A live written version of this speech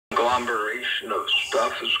conglomeration of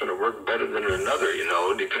stuff is going to work better than another, you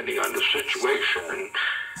know, depending on the situation and,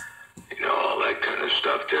 you know, all that kind of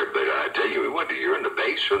stuff there. But I tell you, whether you're in the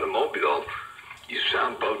bass or the mobile, you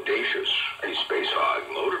sound bodacious. Hey, Space Hog,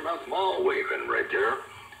 Motormouth Maul waving right there,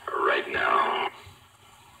 right now.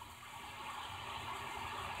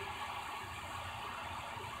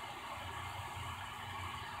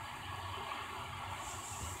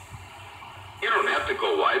 You don't have to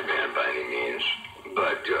go wideband by any means,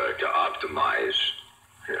 but to optimize,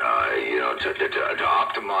 you know, to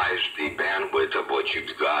optimize the bandwidth of what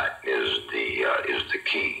you've got is the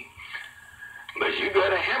key. But you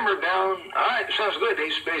got a hammer down. All right, sounds good.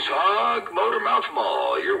 Hey, Space Hog, Motormouth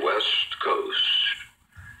Maul, your West Coast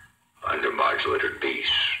undermodulated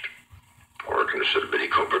beast. Working a bitty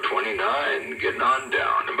Cobra 29, getting on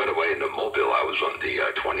down. And by the way, in the mobile, I was on the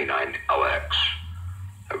 29LX.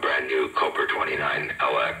 A brand new Cobra 29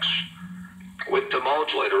 LX with the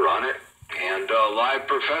modulator on it and a live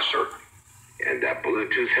professor and that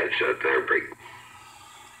Bluetooth headset there. Break.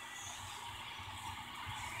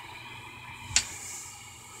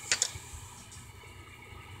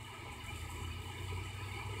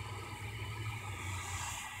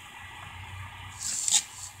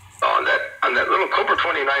 On that little Cobra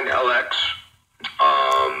 29 LX,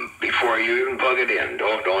 before you even plug it in,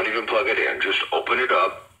 don't even plug it in, just open it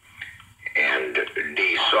up and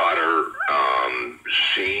desolder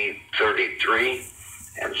C33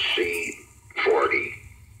 and C40.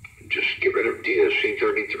 Just get rid of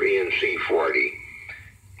C33 and C40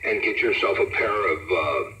 and get yourself a pair of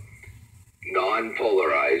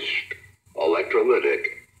non-polarized electrolytic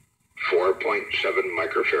 4.7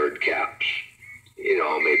 microfarad caps. You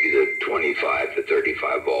know, maybe the 25 to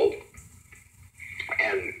 35 volt.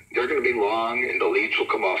 And they're going to be long, and the leads will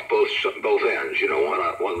come off both ends, you know,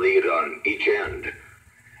 one lead on each end.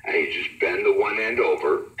 And you just bend the one end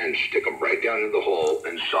over and stick them right down in the hole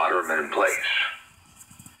and solder them in place.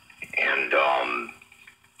 And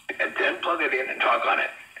then plug it in and talk on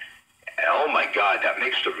it. And oh my God, that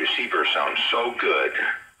makes the receiver sound so good.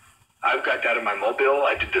 I've got that in my mobile.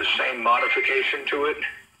 I did the same modification to it.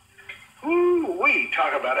 Woo-wee,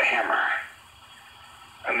 talk about a hammer.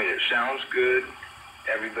 I mean, it sounds good.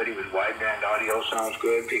 Everybody with wideband audio sounds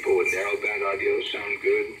good. People with narrowband audio sound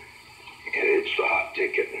good. And it's the hot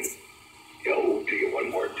ticket. Yo, do you one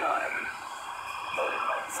more time.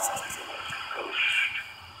 Motormouth Maul, West Coast.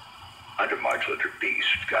 Undermodulator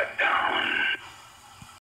beast got down.